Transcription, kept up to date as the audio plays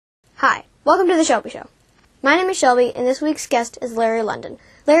Hi, welcome to The Shelby Show. My name is Shelby, and this week's guest is Larry London.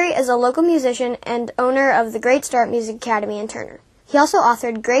 Larry is a local musician and owner of the Great Start Music Academy in Turner. He also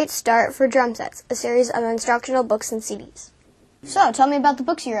authored Great Start for Drum Sets, a series of instructional books and CDs. So, tell me about the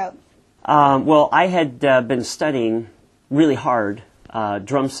books you wrote. Well, I had been studying really hard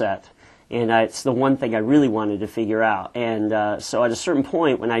drum set, and it's the one thing I really wanted to figure out. And so at a certain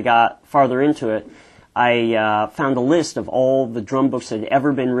point, when I got farther into it, I found a list of all the drum books that had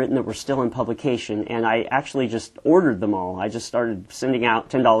ever been written that were still in publication, and I actually just ordered them all. I just started sending out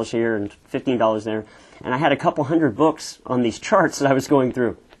 $10 here and $15 there, and I had a couple hundred books on these charts that I was going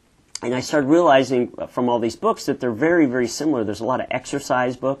through. And I started realizing from all these books that they're very, very similar. There's a lot of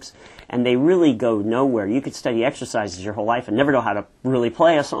exercise books, and they really go nowhere. You could study exercises your whole life and never know how to really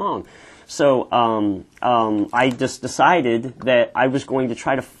play a song. So I just decided that I was going to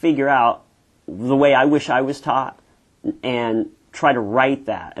try to figure out the way I wish I was taught and try to write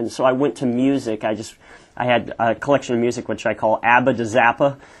that. And so I went to music. I had a collection of music which I call ABBA to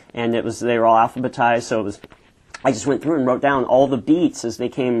Zappa, and they were all alphabetized. So I just went through and wrote down all the beats as they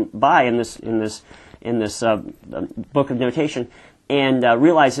came by in this book of notation, and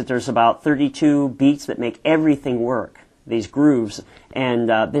realized that there's about 32 beats that make everything work, these grooves. And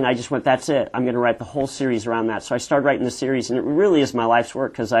then I just went, that's it. I'm going to write the whole series around that. So I started writing the series, and it really is my life's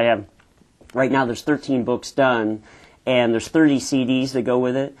work, because right now there's 13 books done, and there's 30 CDs that go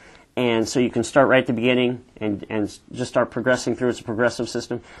with it. And so you can start right at the beginning and just start progressing through. It's a progressive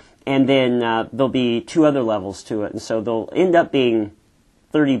system. And then there'll be 2 other levels to it. And so there'll end up being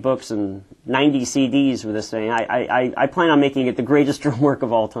 30 books and 90 CDs with this thing. I plan on making it the greatest drum work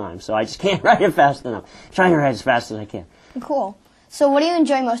of all time. So I just can't write it fast enough. I'm trying to write as fast as I can. Cool. So what do you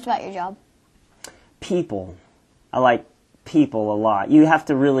enjoy most about your job? People. I like people a lot. You have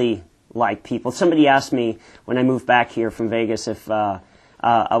to really like people. Somebody asked me when I moved back here from Vegas if what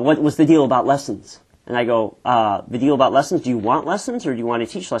was the deal about lessons. And I go, the deal about lessons, do you want lessons or do you want to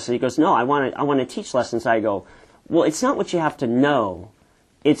teach lessons? He goes, no, I want to teach lessons. I go, well, it's not what you have to know.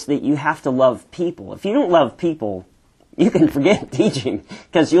 It's that you have to love people. If you don't love people, you can forget teaching,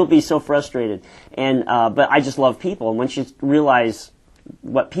 because you'll be so frustrated. And but I just love people. And once you realize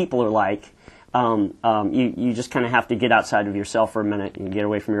what people are like, you just kind of have to get outside of yourself for a minute and get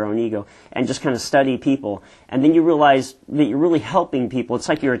away from your own ego and just kind of study people. And then you realize that you're really helping people. It's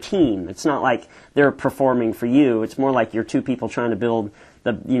like you're a team. It's not like they're performing for you. It's more like you're 2 people trying to build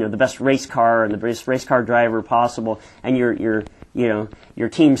the best race car and the best race car driver possible, and you're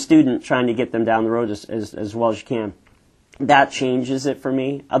team student trying to get them down the road as well as you can. That changes it for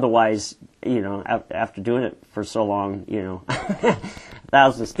me. Otherwise, after doing it for so long,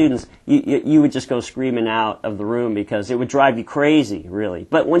 thousands of students, you would just go screaming out of the room because it would drive you crazy, really.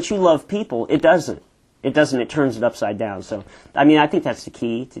 But once you love people, it doesn't. It doesn't. It turns it upside down. So, I think that's the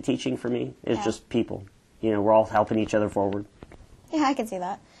key to teaching for me, is just people. We're all helping each other forward. Yeah, I can see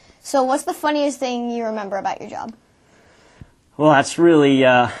that. So what's the funniest thing you remember about your job? Well, that's really,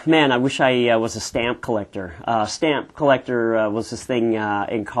 man, I wish I was a stamp collector. Stamp collector was this thing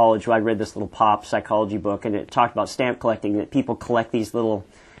in college where I read this little pop psychology book, and it talked about stamp collecting, that people collect these little,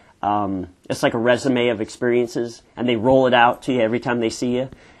 it's like a resume of experiences, and they roll it out to you every time they see you,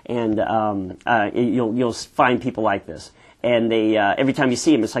 and you'll find people like this. And they every time you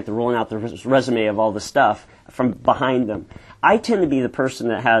see them, it's like they're rolling out the resume of all the stuff from behind them. I tend to be the person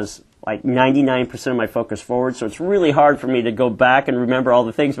that has like 99% of my focus forward, so it's really hard for me to go back and remember all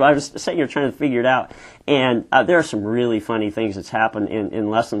the things, but I was sitting here trying to figure it out. And there are some really funny things that's happened in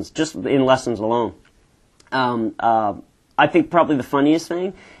lessons, just in lessons alone. I think probably the funniest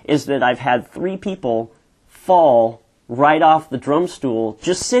thing is that I've had 3 people fall right off the drum stool,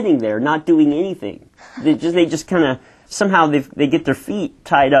 just sitting there, not doing anything. They just kind of, somehow they get their feet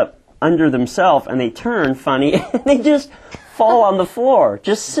tied up under themselves, and they turn funny, and they just fall on the floor,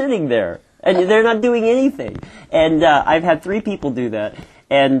 just sitting there, and they're not doing anything. And I've had 3 people do that,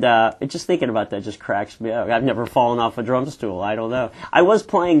 and just thinking about that just cracks me up. I've never fallen off a drum stool. I don't know. I was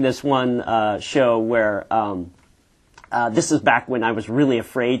playing this one show where this is back when I was really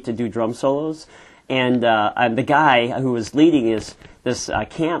afraid to do drum solos, and the guy who was leading this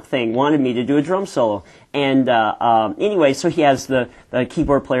camp thing wanted me to do a drum solo. And anyway, so he has the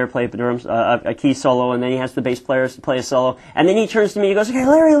keyboard player play the drums, a key solo, and then he has the bass player play a solo. And then he turns to me and he goes, "Okay,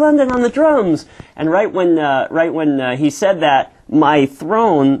 Larry London on the drums." And right when he said that, my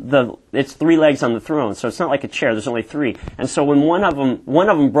throne, it's 3 legs on the throne, so it's not like a chair. There's only 3. And so when one of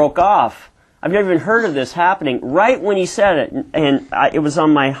them broke off, I've never even heard of this happening. Right when he said it, and it was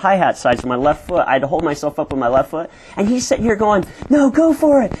on my hi-hat side, so my left foot, I had to hold myself up with my left foot, and he's sitting here going, no, go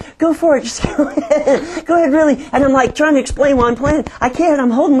for it, just go ahead, really. And I'm like trying to explain while I'm playing. I can't, I'm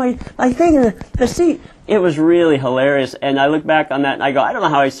holding my thing in the seat. It was really hilarious, and I look back on that and I go, I don't know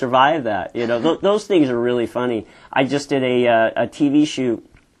how I survived that. You know, those things are really funny. I just did a TV shoot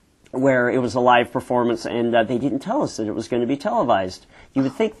where it was a live performance, and they didn't tell us that it was going to be televised. You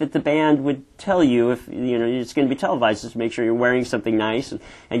would think that the band would tell you if it's going to be televised, just to make sure you're wearing something nice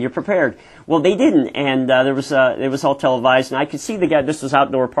and you're prepared. Well, they didn't, and it was all televised, and I could see the guy. This was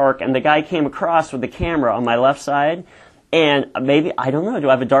outdoor park, and the guy came across with the camera on my left side. And maybe, I don't know, do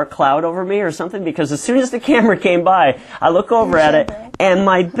I have a dark cloud over me or something? Because as soon as the camera came by, I look over at it, and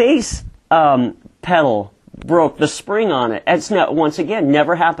my bass pedal broke, the spring on it. It's once again,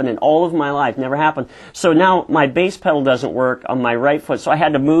 never happened in all of my life, never happened. So now my bass pedal doesn't work on my right foot, so I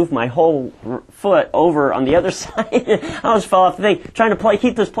had to move my whole foot over on the other side. I almost fell off the thing, trying to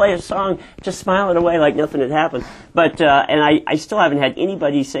keep this song, just smiling away like nothing had happened. But, and I still haven't had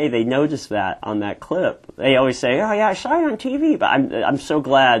anybody say they noticed that on that clip. They always say, oh yeah, I saw it on TV, but I'm so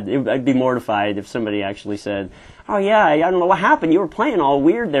glad. I'd be mortified if somebody actually said, oh yeah, I don't know what happened. You were playing all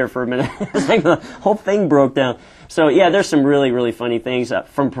weird there for a minute. It's like the whole thing broke down. So yeah, there's some really, really funny things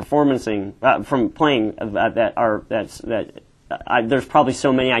from from playing there's probably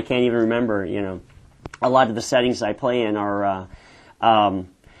so many I can't even remember. You know, a lot of the settings I play in are. Some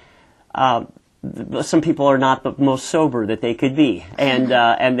people are not the most sober that they could be, and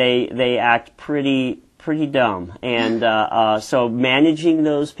they act pretty dumb, and so managing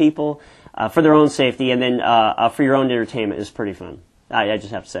those people. For their own safety, and then for your own entertainment is pretty fun. I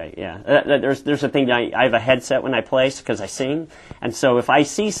just have to say, yeah. There's a thing that I have a headset when I play because I sing, and so if I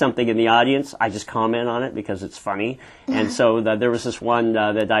see something in the audience, I just comment on it because it's funny. And so there was this one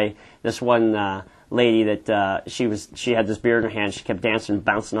lady that she had this beer in her hand. She kept dancing,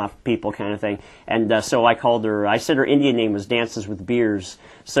 bouncing off people, kind of thing. And so I called her. I said her Indian name was Dances with Beers.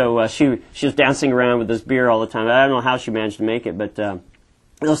 So she was dancing around with this beer all the time. I don't know how she managed to make it, but.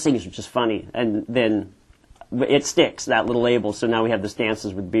 Those things are just funny, and then it sticks, that little label, so now we have this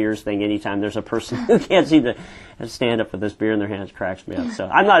Dances with Beers thing anytime there's a person who can't seem to stand up with this beer in their hands. Cracks me up. So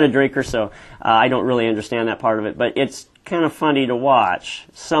I'm not a drinker, so I don't really understand that part of it, but it's kind of funny to watch.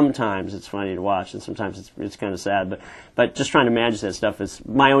 Sometimes it's funny to watch, and sometimes it's kind of sad, but just trying to manage that stuff is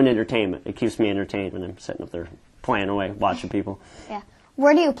my own entertainment. It keeps me entertained when I'm sitting up there playing away, watching people. Yeah.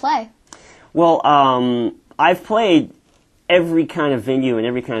 Where do you play? Well, I've played every kind of venue and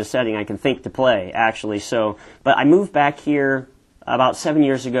every kind of setting I can think to play, actually. So, but I moved back here about 7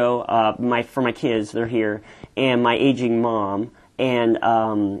 years ago. For my kids, they're here, and my aging mom, and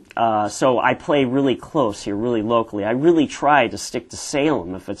so I play really close here, really locally. I really try to stick to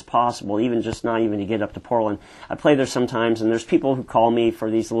Salem if it's possible, not even to get up to Portland. I play there sometimes, and there's people who call me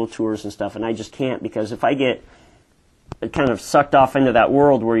for these little tours and stuff, and I just can't because if I get kind of sucked off into that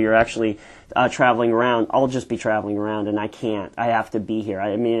world where you're actually traveling around, I'll just be traveling around, and I can't. I have to be here.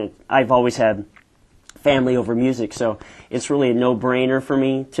 I mean, I've always had family over music, so it's really a no-brainer for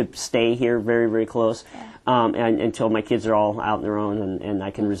me to stay here very, very close and until my kids are all out on their own, and I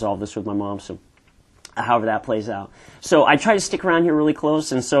can resolve this with my mom, so however that plays out. So I try to stick around here really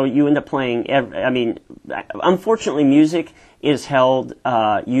close, and so you end up playing, unfortunately music is held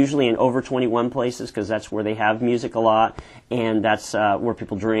usually in over 21 places because that's where they have music a lot, and that's where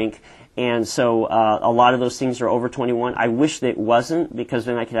people drink. And so a lot of those things are over 21. I wish that it wasn't because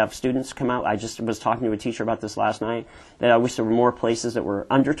then I could have students come out. I just was talking to a teacher about this last night, that I wish there were more places that were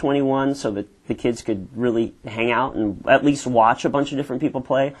under 21 so that the kids could really hang out and at least watch a bunch of different people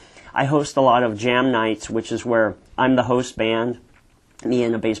play. I host a lot of jam nights, which is where I'm the host band. Me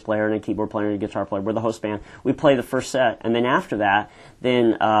and a bass player and a keyboard player and a guitar player, we're the host band. We play the first set, and then after that,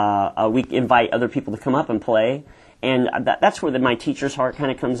 then we invite other people to come up and play. And that's where my teacher's heart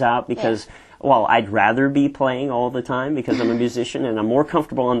kind of comes out because, well, I'd rather be playing all the time because I'm a musician and I'm more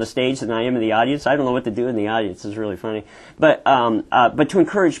comfortable on the stage than I am in the audience. I don't know what to do in the audience. It's really funny. But to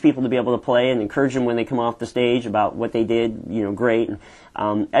encourage people to be able to play and encourage them when they come off the stage about what they did, great.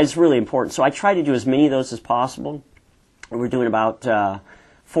 It's really important. So I try to do as many of those as possible. We're doing about 4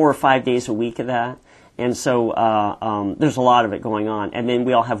 or 5 days a week of that. And so there's a lot of it going on. And then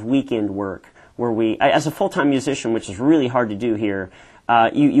we all have weekend work where as a full-time musician, which is really hard to do here,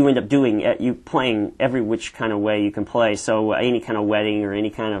 you end up playing every which kind of way you can play. So any kind of wedding or any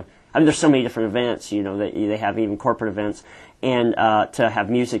kind of I mean, there's so many different events, you know, that they have even corporate events, and to have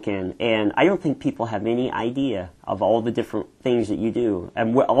music in. And I don't think people have any idea of all the different things that you do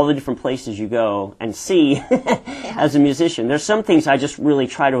and all the different places you go and see as a musician. There's some things I just really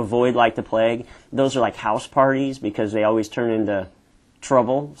try to avoid like the plague. Those are like house parties because they always turn into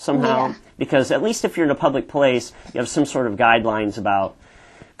trouble somehow. Yeah. Because at least if you're in a public place, you have some sort of guidelines about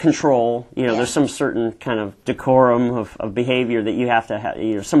control. You know, Yeah. there's some certain kind of decorum of behavior that you have to have,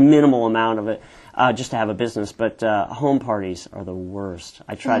 you know, some minimal amount of it just to have a business. But home parties are the worst.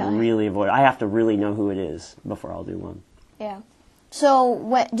 I try to really avoid. I have to really know who it is before I'll do one. Yeah.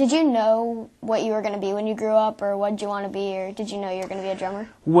 So, did you know what you were going to be when you grew up, or what did you want to be, or did you know you were going to be a drummer?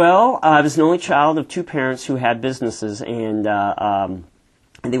 Well, I was an only child of two parents who had businesses, and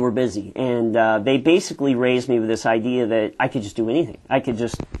they were busy. And they basically raised me with this idea that I could just do anything. I could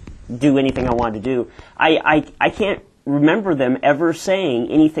just do anything I wanted to do. I can't remember them ever saying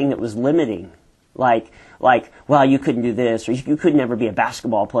anything that was limiting, like, well, you couldn't do this, or you could never be a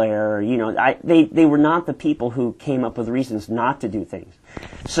basketball player, or, you know, they were not the people who came up with reasons not to do things.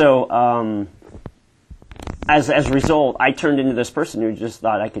 So, as a result, I turned into this person who just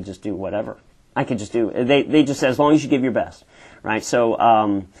thought I could just do whatever. I could just do. They just said, as long as you give your best, right?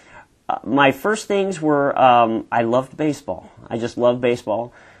 So, my first things were, I loved baseball. I just loved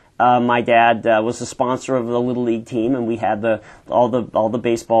baseball. My dad was the sponsor of the Little League team, and we had all the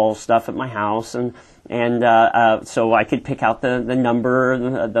baseball stuff at my house, and so I could pick out the number,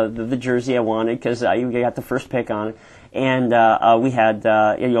 the jersey I wanted, because I got the first pick on it, and we had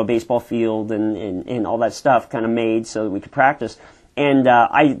you know, a baseball field and all that stuff kind of made so that we could practice. And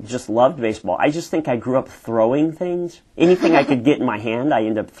I just loved baseball. I just think I grew up throwing things. Anything I could get in my hand, I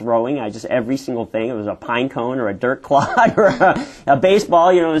ended up throwing. Every single thing. It was a pine cone or a dirt clod or a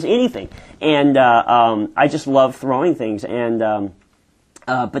baseball, you know, it was anything. And I just loved throwing things. And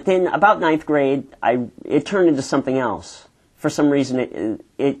but then about ninth grade, it turned into something else. For some reason,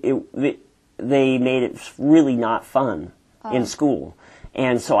 they made it really not fun in school.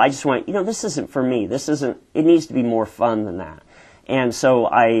 And so I just went, you know, this isn't for me. It needs to be more fun than that. And so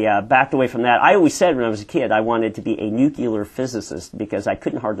I backed away from that. I always said when I was a kid I wanted to be a nuclear physicist because I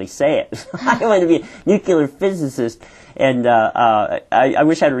couldn't hardly say it. I wanted to be a nuclear physicist. And I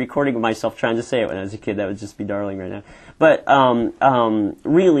wish I had a recording of myself trying to say it when I was a kid. That would just be darling right now. But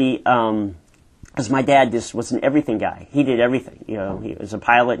really, because my dad just was an everything guy. He did everything. You know, he was a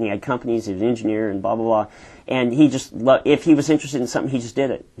pilot and he had companies. He was an engineer and blah, blah, blah. And he just, if he was interested in something, he just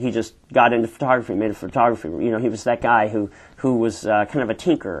did it. He just got into photography, made a photography. You know, he was that guy who was kind of a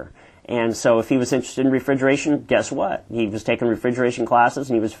tinkerer. And so if he was interested in refrigeration, guess what? He was taking refrigeration classes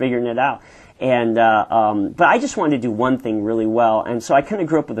and he was figuring it out. And but I just wanted to do one thing really well. And so I kind of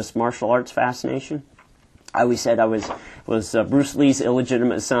grew up with this martial arts fascination. I always said I was Bruce Lee's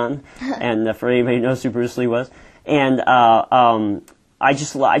illegitimate son, and for anybody who knows who Bruce Lee was, and I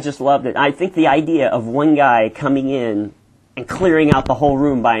just loved it. I think the idea of one guy coming in and clearing out the whole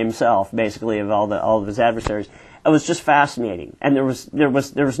room by himself, basically of all of his adversaries, it was just fascinating. And there was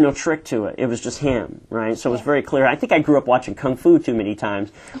no trick to it. It was just him, right? So it was very clear. I think I grew up watching Kung Fu too many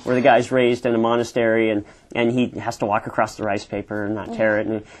times, where the guy's raised in a monastery and he has to walk across the rice paper and not tear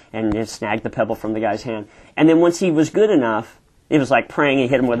it and snag the pebble from the guy's hand. And then once he was good enough, it was like praying. He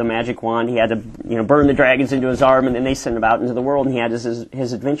hit him with a magic wand. He had to, you know, burn the dragons into his arm, and then they sent him out into the world, and he had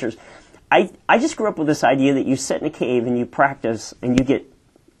his adventures. I just grew up with this idea that you sit in a cave and you practice and you get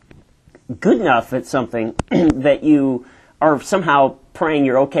good enough at something that you are somehow praying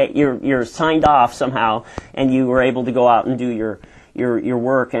you're okay. You're signed off somehow, and you were able to go out and do your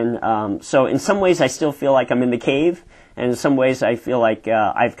work. And so in some ways I still feel like I'm in the cave, and in some ways I feel like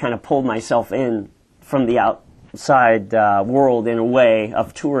I've kind of pulled myself in from the outside world in a way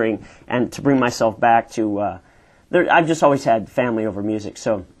of touring, and to bring myself back to I've just always had family over music,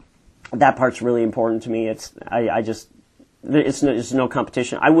 so that part's really important to me. It's no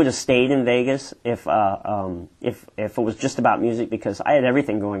competition. I would have stayed in Vegas if it was just about music, because I had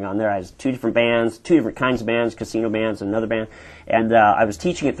everything going on there. I had two different bands, two different kinds of bands, casino bands and another band, and I was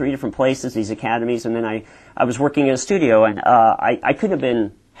teaching at 3 different places, these academies, and then I was working in a studio, and I couldn't have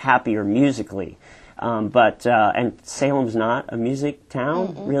been happier musically. But Salem's not a music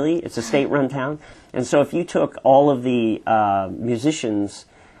town, really. It's a state-run town. And so if you took all of the musicians,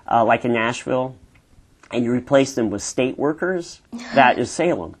 like in Nashville, and you replaced them with state workers, that is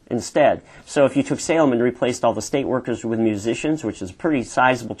Salem instead. So if you took Salem and replaced all the state workers with musicians, which is a pretty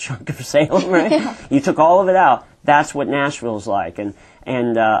sizable chunk of Salem, right? Yeah. You took all of it out. That's what Nashville's like. And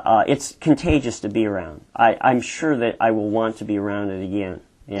it's contagious to be around. I'm sure that I will want to be around it again.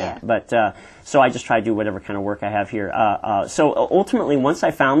 Yeah. But so I just try to do whatever kind of work I have here. So ultimately, once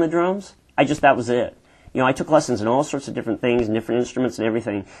I found the drums, that was it. I took lessons in all sorts of different things and different instruments and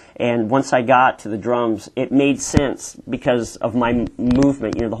everything. And once I got to the drums, it made sense because of my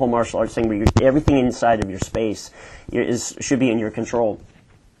movement. The whole martial arts thing where everything inside of your space should be in your control.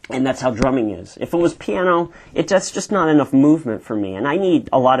 And that's how drumming is. If it was piano, that's just not enough movement for me. And I need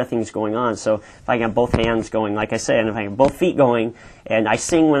a lot of things going on. So if I got both hands going, like I say, and if I have both feet going, and I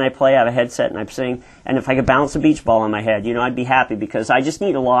sing when I play, I have a headset and I sing, and if I could bounce a beach ball on my head, I'd be happy because I just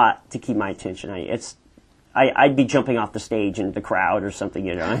need a lot to keep my attention. I'd be jumping off the stage into the crowd or something,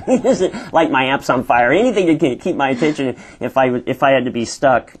 light my amps on fire, anything to keep my attention if I had to be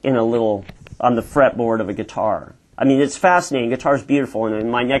stuck on the fretboard of a guitar. I mean, it's fascinating. Guitar's beautiful, and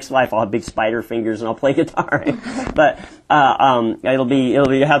in my next life, I'll have big spider fingers and I'll play guitar. But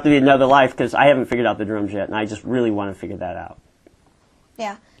it'll have to be another life because I haven't figured out the drums yet, and I just really want to figure that out.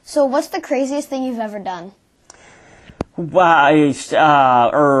 Yeah. So, what's the craziest thing you've ever done? The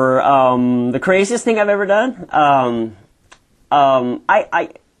craziest thing I've ever done. I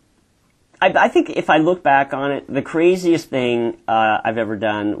think if I look back on it, the craziest thing I've ever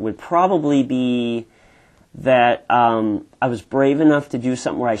done would probably be that I was brave enough to do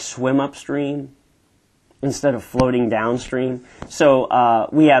something where I swim upstream instead of floating downstream. So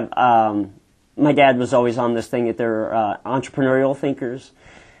we have, my dad was always on this thing that they're entrepreneurial thinkers,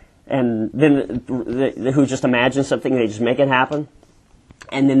 and then who just imagine something, they just make it happen.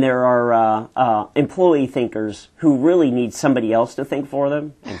 And then there are employee thinkers who really need somebody else to think for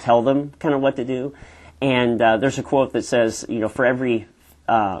them and tell them kind of what to do. And there's a quote that says, for every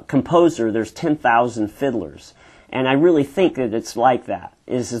composer, there's 10,000 fiddlers, and I really think that it's like that.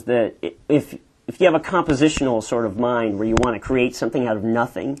 Is that if you have a compositional sort of mind where you want to create something out of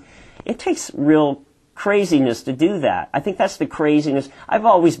nothing, it takes real craziness to do that. I think that's the craziness. I've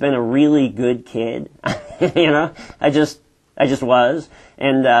always been a really good kid, I just was,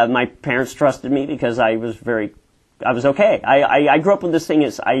 and my parents trusted me because I was okay. I grew up with this thing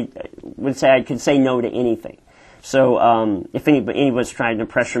as I would say I could say no to anything. So if anybody's trying to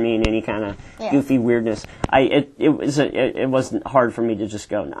pressure me in any kind of goofy weirdness, it wasn't hard for me to just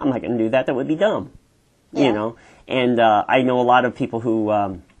go, no, I'm not going to do that. That would be dumb, And I know a lot of people who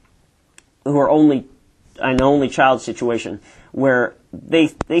are only an only child situation where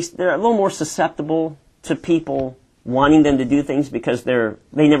they're a little more susceptible to people wanting them to do things because they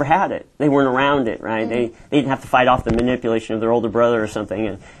never had it. They weren't around it, right? Mm-hmm. They didn't have to fight off the manipulation of their older brother or something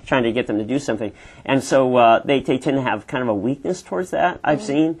and trying to get them to do something. And so they tend to have kind of a weakness towards that, I've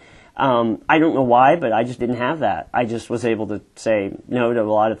seen. I don't know why, but I just didn't have that. I just was able to say no to a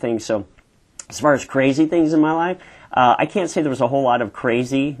lot of things. So as far as crazy things in my life, I can't say there was a whole lot of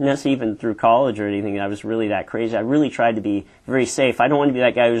craziness even through college or anything. I was really that crazy. I really tried to be very safe. I don't want to be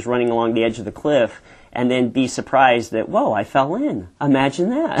that guy who's running along the edge of the cliff and then be surprised that, whoa, I fell in.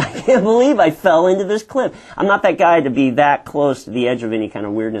 Imagine that. I can't believe I fell into this cliff. I'm not that guy to be that close to the edge of any kind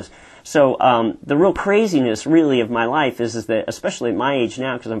of weirdness. So the real craziness, really, of my life is that, especially at my age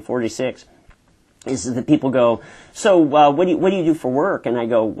now, because I'm 46, is that people go, so what do you do for work? And I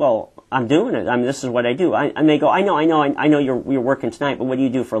go, well, I'm doing it. I mean, this is what I do. And they go, I know you're working tonight, but what do you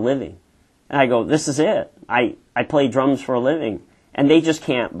do for a living? And I go, this is it. I play drums for a living. And they just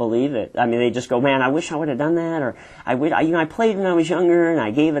can't believe it. I mean, they just go, man, I wish I would have done that, or I played when I was younger and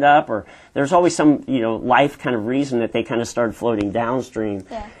I gave it up, or there's always some, life kind of reason that they kind of started floating downstream.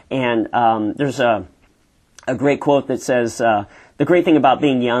 Yeah. And there's a great quote that says, the great thing about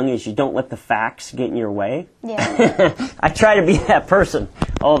being young is you don't let the facts get in your way. Yeah. I try to be that person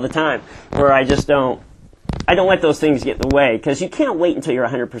all the time, where I don't let those things get in the way, because you can't wait until you're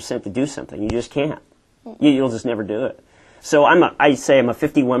 100% to do something. You just can't. You'll just never do it. So I say I'm a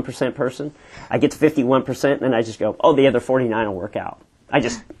 51% person. I get to 51%, and then I just go, oh, the other 49 will work out. I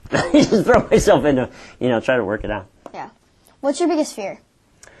just throw myself into, try to work it out. Yeah. What's your biggest fear?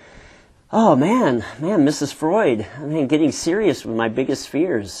 Oh, man, Mrs. Freud. I mean, getting serious with my biggest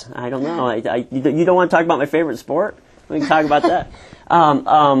fears. I don't know. You don't want to talk about my favorite sport? We can talk about that.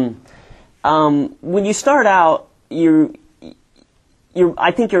 When you start out,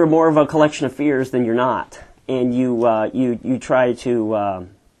 I think you're more of a collection of fears than you're not. And you try to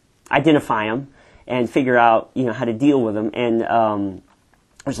identify them and figure out how to deal with them. And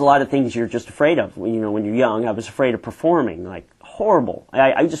there's a lot of things you're just afraid of. When you're young, I was afraid of performing, like horrible.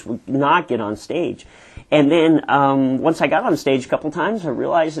 I just would not get on stage. And then once I got on stage a couple times, I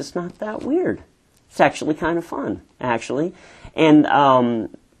realized it's not that weird. It's actually kind of fun, actually. And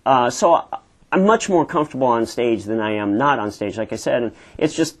so I'm much more comfortable on stage than I am not on stage, like I said. And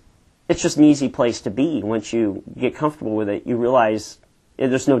it's just an easy place to be. Once you get comfortable with it, you realize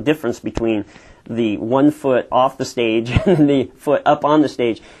there's no difference between the 1 foot off the stage and the foot up on the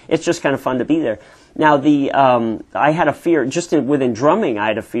stage. It's just kind of fun to be there. Now, I had a fear, within drumming, I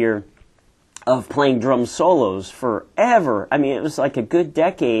had a fear of playing drum solos forever. I mean, it was like a good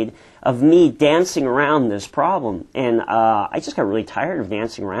decade of me dancing around this problem, and I just got really tired of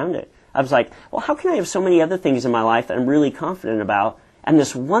dancing around it. I was like, well, how can I have so many other things in my life that I'm really confident about, and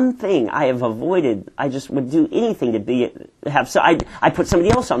this one thing I have avoided? I just would do anything to have. So I put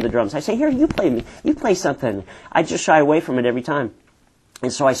somebody else on the drums. I say, here, you play something. I just shy away from it every time.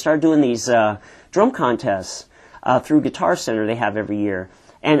 And so I started doing these drum contests through Guitar Center they have every year.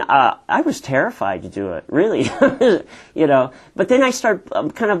 And I was terrified to do it, really, you know. But then I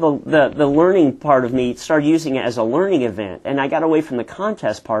started, kind of the learning part of me started using it as a learning event. And I got away from the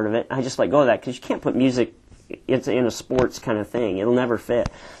contest part of it. I just let go of that, because you can't put music in a sports kind of thing. It'll never fit.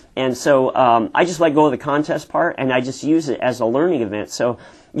 And so I just let go of the contest part, and I just use it as a learning event. So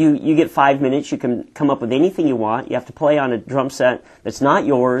you get 5 minutes. You can come up with anything you want. You have to play on a drum set that's not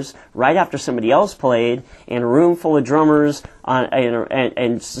yours right after somebody else played, in a room full of drummers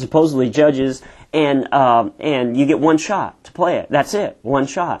and supposedly judges, and you get one shot to play it. That's it, one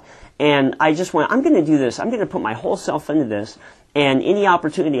shot. And I just went, I'm going to do this. I'm going to put my whole self into this, and any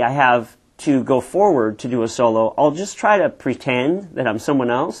opportunity I have to go forward to do a solo, I'll just try to pretend that I'm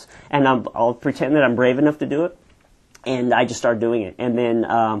someone else, and I'll pretend that I'm brave enough to do it. And I just started doing it. And then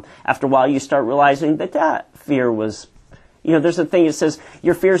after a while, you start realizing that fear was, you know, there's a thing that says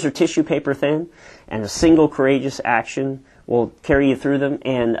your fears are tissue paper thin, and a single courageous action will carry you through them.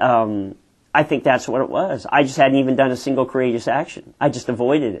 And I think that's what it was. I just hadn't even done a single courageous action. I just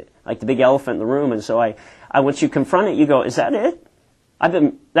avoided it, like the big elephant in the room. And so I once you confront it, you go, is that it?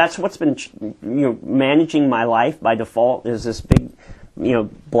 That's what's been, managing my life by default, is this big,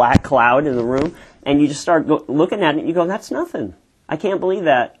 black cloud in the room. And you just start looking at it and you go, that's nothing. I can't believe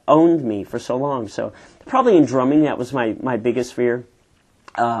that owned me for so long. So probably in drumming, that was my biggest fear.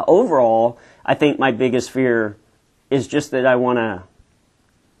 Overall, I think my biggest fear is just that I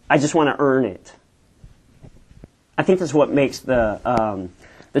just want to earn it. I think that's what makes the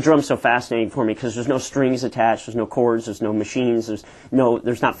drum so fascinating for me, because there's no strings attached, there's no chords, there's no machines,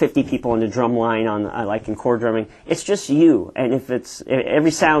 there's not 50 people on the drum line like in chord drumming. It's just you, and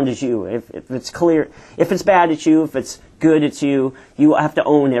every sound is you. If it's clear, if it's bad, it's you. If it's good, it's you. You have to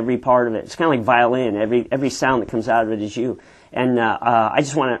own every part of it. It's kind of like violin. Every sound that comes out of it is you. And I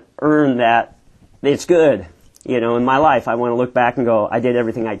just want to earn that it's good. In my life, I want to look back and go, I did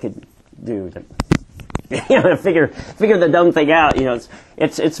everything I could do to figure the dumb thing out.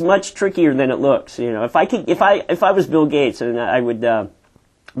 It's much trickier than it looks. If I was Bill Gates, and I would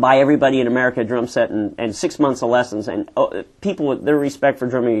buy everybody in America a drum set and 6 months of lessons, and people with their respect for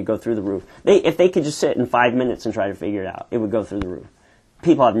drumming would go through the roof. If they could just sit in 5 minutes and try to figure it out, it would go through the roof.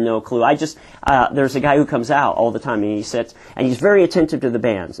 People have no clue. There's a guy who comes out all the time, and he sits, and he's very attentive to the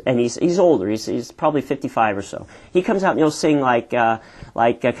bands, and he's older. He's probably 55 or so. He comes out and he'll sing like kind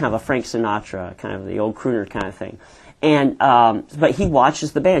of a Frank Sinatra, kind of the old crooner kind of thing. And but he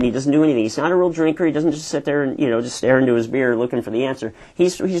watches the band. He doesn't do anything. He's not a real drinker. He doesn't just sit there and just stare into his beer looking for the answer.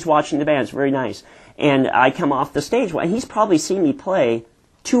 He's watching the band. It's very nice. And I come off the stage, and he's probably seen me play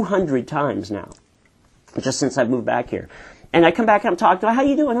 200 times now, just since I've moved back here. And I come back and I'm talking to him, how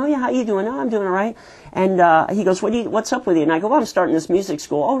you doing? Oh, yeah, how you doing? Oh, I'm doing all right. And he goes, what's up with you? And I go, well, I'm starting this music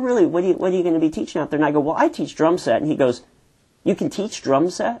school. Oh, really? What are you going to be teaching out there? And I go, well, I teach drum set. And he goes, you can teach drum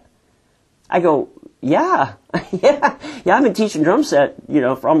set? I go, yeah. yeah, I've been teaching drum set,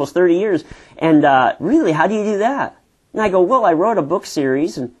 for almost 30 years. And really, how do you do that? And I go, well, I wrote a book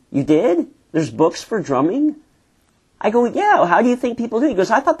series. And you did? There's books for drumming? I go, yeah, how do you think people do? He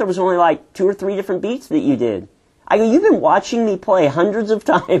goes, I thought there was only like 2 or 3 different beats that you did. I go, you've been watching me play hundreds of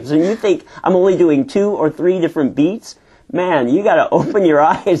times, and you think I'm only doing 2 or 3 different beats? Man, you got to open your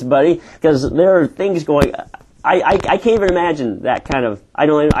eyes, buddy, because there are things going. I can't even imagine that kind of. I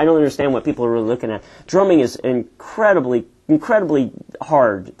don't understand what people are really looking at. Drumming is incredibly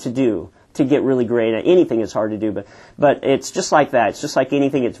hard to do, to get really great at. Anything is hard to do, but it's just like that. It's just like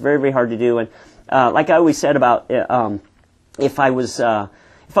anything. It's very, very hard to do. And like I always said about if I was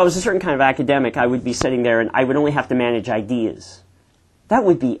a certain kind of academic, I would be sitting there and I would only have to manage ideas. That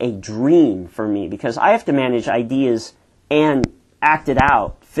would be a dream for me, because I have to manage ideas and act it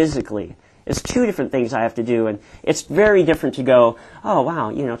out physically. It's 2 different things I have to do, and it's very different to go, oh,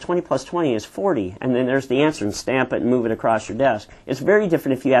 wow, 20 plus 20 is 40, and then there's the answer, and stamp it and move it across your desk. It's very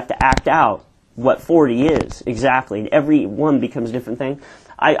different if you have to act out what 40 is, exactly, and every one becomes a different thing.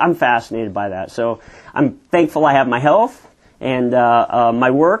 I'm fascinated by that, so I'm thankful I have my health and my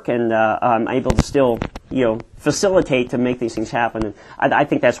work, and I'm able to still facilitate to make these things happen. And I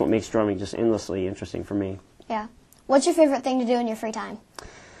think that's what makes drumming just endlessly interesting for me. Yeah. What's your favorite thing to do in your free time?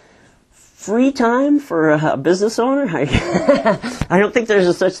 Free time for a business owner? I don't think there's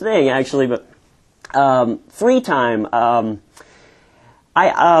a such thing, actually, but free time.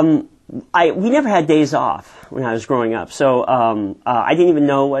 We never had days off when I was growing up, so I didn't even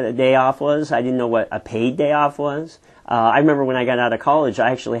know what a day off was. I didn't know what a paid day off was. I remember when I got out of college,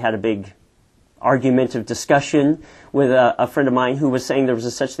 I actually had a big argumentative discussion with a friend of mine who was saying there was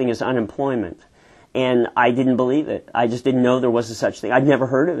a such thing as unemployment, and I didn't believe it. I just didn't know there was a such thing. I'd never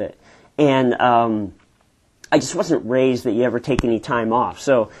heard of it, and I just wasn't raised that you ever take any time off.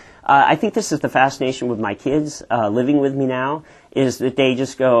 So I think this is the fascination with my kids living with me now, is that they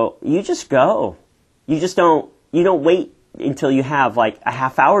just go. You just go. You just don't. You don't wait until you have like a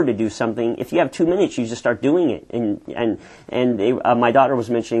half hour to do something. If you have 2 minutes, you just start doing it. My daughter was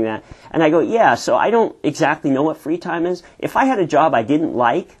mentioning that, and I go, yeah. So I don't exactly know what free time is. If I had a job I didn't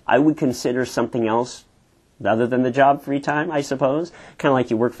like, I would consider something else other than the job free time, I suppose. Kind of like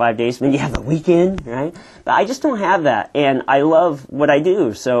you work 5 days, then you have the weekend, right? But I just don't have that, and I love what I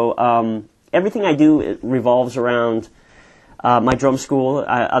do. So everything I do, it revolves around my drum school,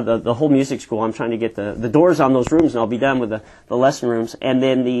 the whole music school. I'm trying to get the doors on those rooms, and I'll be done with the lesson rooms. And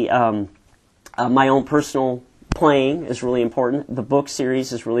then my own personal playing is really important. The book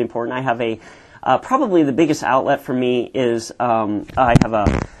series is really important. I have probably the biggest outlet for me is I have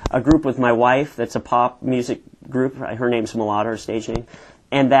a group with my wife that's a pop music group. Her name's Mulata, her stage name.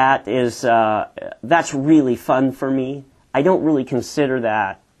 And that's really fun for me. I don't really consider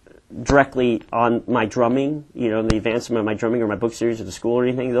that directly on my drumming, the advancement of my drumming or my book series or the school or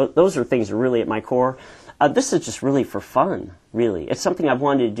anything. Those are things that are really at my core. This is just really for fun, really. It's something I've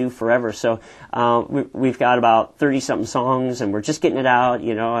wanted to do forever. So we've got about 30-something songs, and we're just getting it out,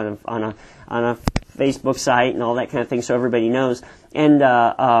 on a Facebook site and all that kind of thing, so everybody knows. And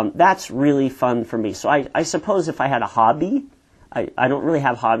that's really fun for me. So I suppose if I had a hobby, I don't really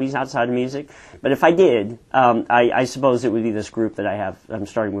have hobbies outside of music, but if I did, I suppose it would be this group that I'm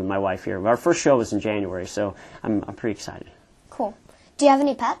starting with my wife here. Our first show is in January, so I'm pretty excited. Cool. Do you have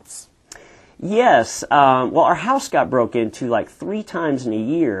any pets? Yes. Well, our house got broke into like 3 times in a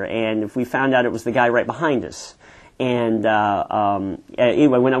year, and if we found out it was the guy right behind us. And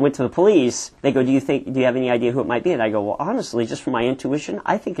anyway, when I went to the police, they go, do you have any idea who it might be? And I go, well, honestly, just from my intuition,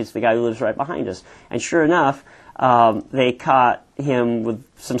 I think it's the guy who lives right behind us. And sure enough, they caught him with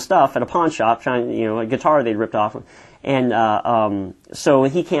some stuff at a pawn shop, a guitar they'd ripped off him. And so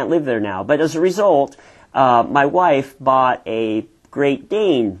he can't live there now. But as a result, my wife bought a Great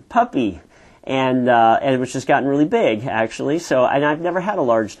Dane puppy. And which has gotten really big, actually. So, and I've never had a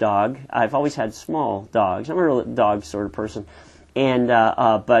large dog. I've always had small dogs. I'm a real dog sort of person, and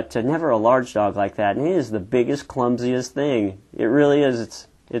but never a large dog like that. And it is the biggest, clumsiest thing. It really is.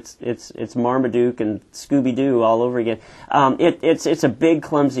 It's Marmaduke and Scooby Doo all over again. It's a big,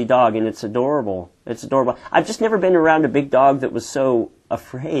 clumsy dog, and it's adorable. It's adorable. I've just never been around a big dog that was so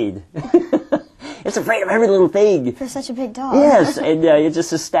afraid. It's afraid of every little thing. For such a big dog. Yes, and it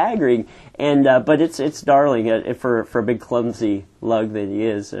just is staggering. And but it's darling for a big clumsy lug that he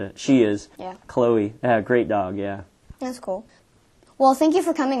is. She is. Yeah. Chloe, great dog. Yeah. That's cool. Well, thank you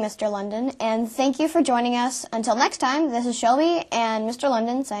for coming, Mr. London, and thank you for joining us. Until next time, this is Shelby and Mr.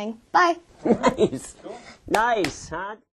 London saying bye. Nice. Cool. Nice, huh?